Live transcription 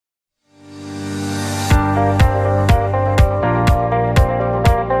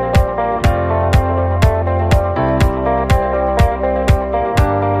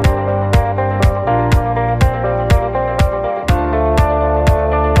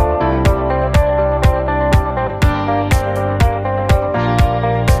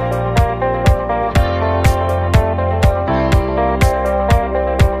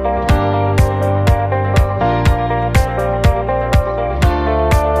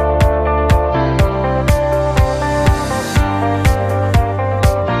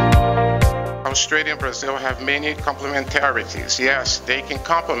Australia and Brazil have many complementarities. Yes, they can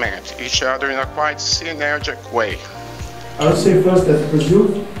complement each other in a quite synergic way. I would say first that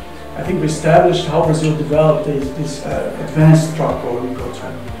Brazil, I think we established how Brazil developed this advanced crop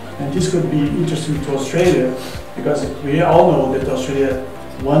agriculture. And this could be interesting to Australia because we all know that Australia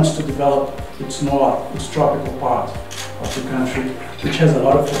wants to develop its north, its tropical part of the country, which has a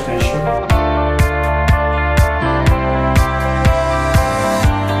lot of potential.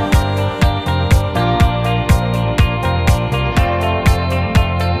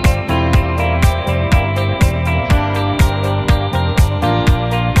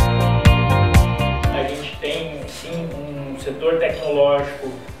 Setor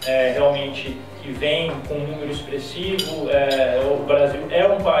tecnológico realmente que vem com um número expressivo. O Brasil é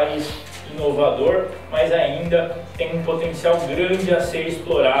um país inovador, mas ainda tem um potencial grande a ser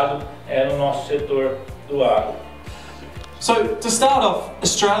explorado no nosso setor do agro. So to start off,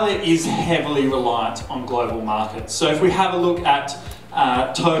 Australia is heavily reliant on global markets. So if we have a look at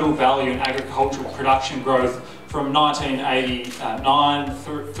total value in agricultural production growth from 1989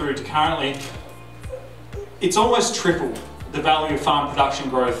 through to currently, it's almost tripled the value of farm production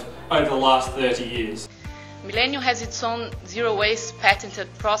growth over the last 30 years. Millennium has its own zero waste patented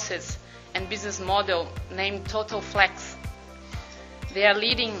process and business model named Total Flex. They are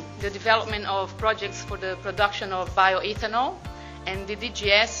leading the development of projects for the production of bioethanol and the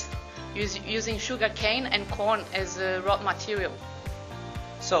DGS using sugarcane and corn as raw material.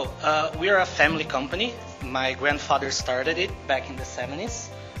 So, we are a family company. My grandfather started it back in the 70s.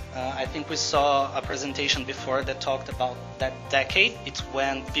 I think we saw a presentation before that talked about that decade. It's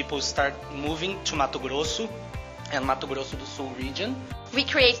when people start moving to Mato Grosso and Mato Grosso do Sul region. We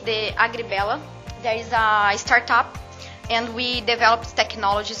create the Agribella. There is a startup and we developed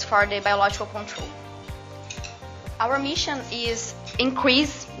technologies for the biological control. Our mission is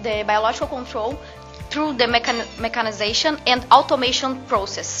increase the biological control through the mechanization and automation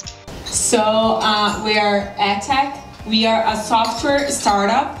process. So we are AgTech. We are a software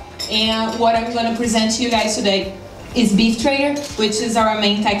startup, and what I'm going to present to you guys today is Beef Trader, which is our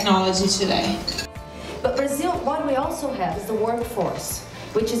main technology today. But Brazil, what we also have is the workforce,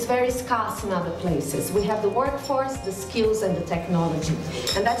 which is very scarce in other places. We have the workforce, the skills and the technology.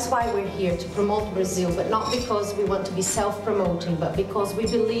 And that's why we're here, to promote Brazil, but not because we want to be self-promoting, but because we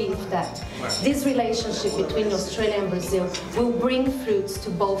believe that this relationship between Australia and Brazil will bring fruits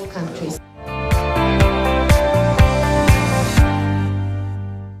to both countries.